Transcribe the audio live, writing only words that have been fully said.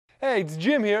Hey, it's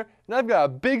Jim here, and I've got a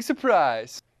big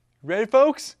surprise. Ready,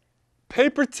 folks?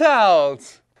 Paper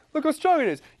towels. Look how strong it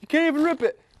is. You can't even rip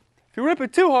it. If you rip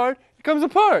it too hard, it comes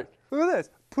apart. Look at this.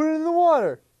 Put it in the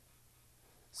water.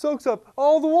 Soaks up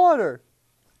all the water.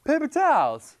 Paper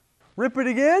towels. Rip it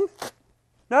again?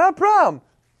 Not a problem.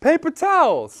 Paper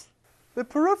towels. They're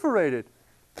perforated.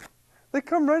 They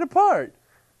come right apart.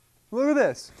 Look at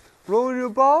this. Roll it into a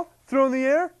ball, throw it in the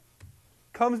air,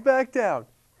 comes back down.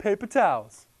 Paper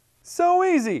towels. So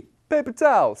easy. Paper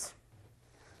towels.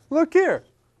 Look here.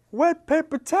 Wet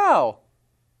paper towel.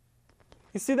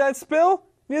 You see that spill?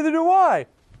 Neither do I.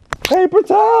 Paper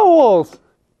towels.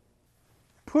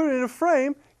 Put it in a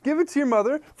frame, give it to your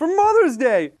mother for Mother's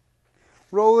Day.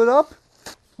 Roll it up,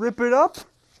 rip it up.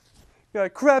 You got a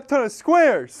crap ton of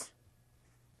squares.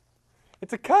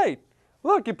 It's a kite.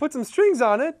 Look, you put some strings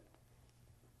on it,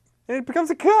 and it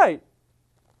becomes a kite.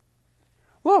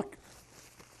 Look,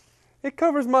 it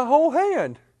covers my whole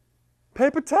hand.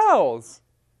 Paper towels.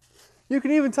 You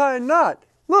can even tie a knot.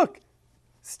 Look,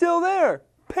 still there.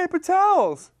 Paper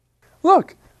towels.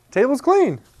 Look, table's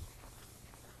clean.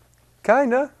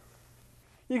 Kinda.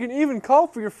 You can even call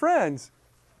for your friends.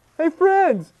 Hey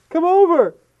friends, come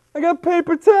over. I got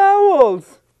paper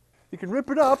towels. You can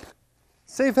rip it up,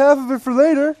 save half of it for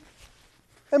later,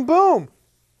 and boom.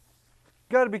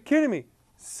 You gotta be kidding me.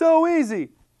 So easy.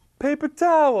 Paper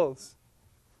towels.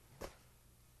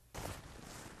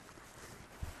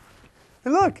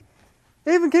 And look,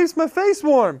 it even keeps my face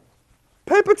warm.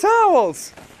 Paper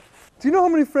towels. Do you know how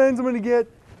many friends I'm gonna get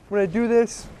when I do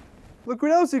this? Look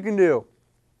what else you can do.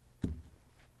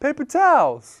 Paper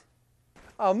towels.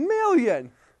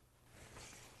 1,000,000.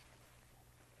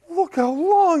 Look how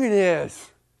long it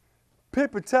is.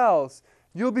 Paper towels.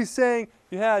 You'll be saying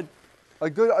you had a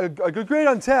good grade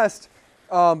on test,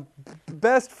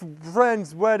 best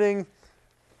friend's wedding.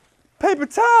 Paper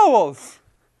towels.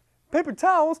 Paper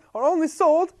towels are only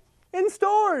sold in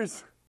stores.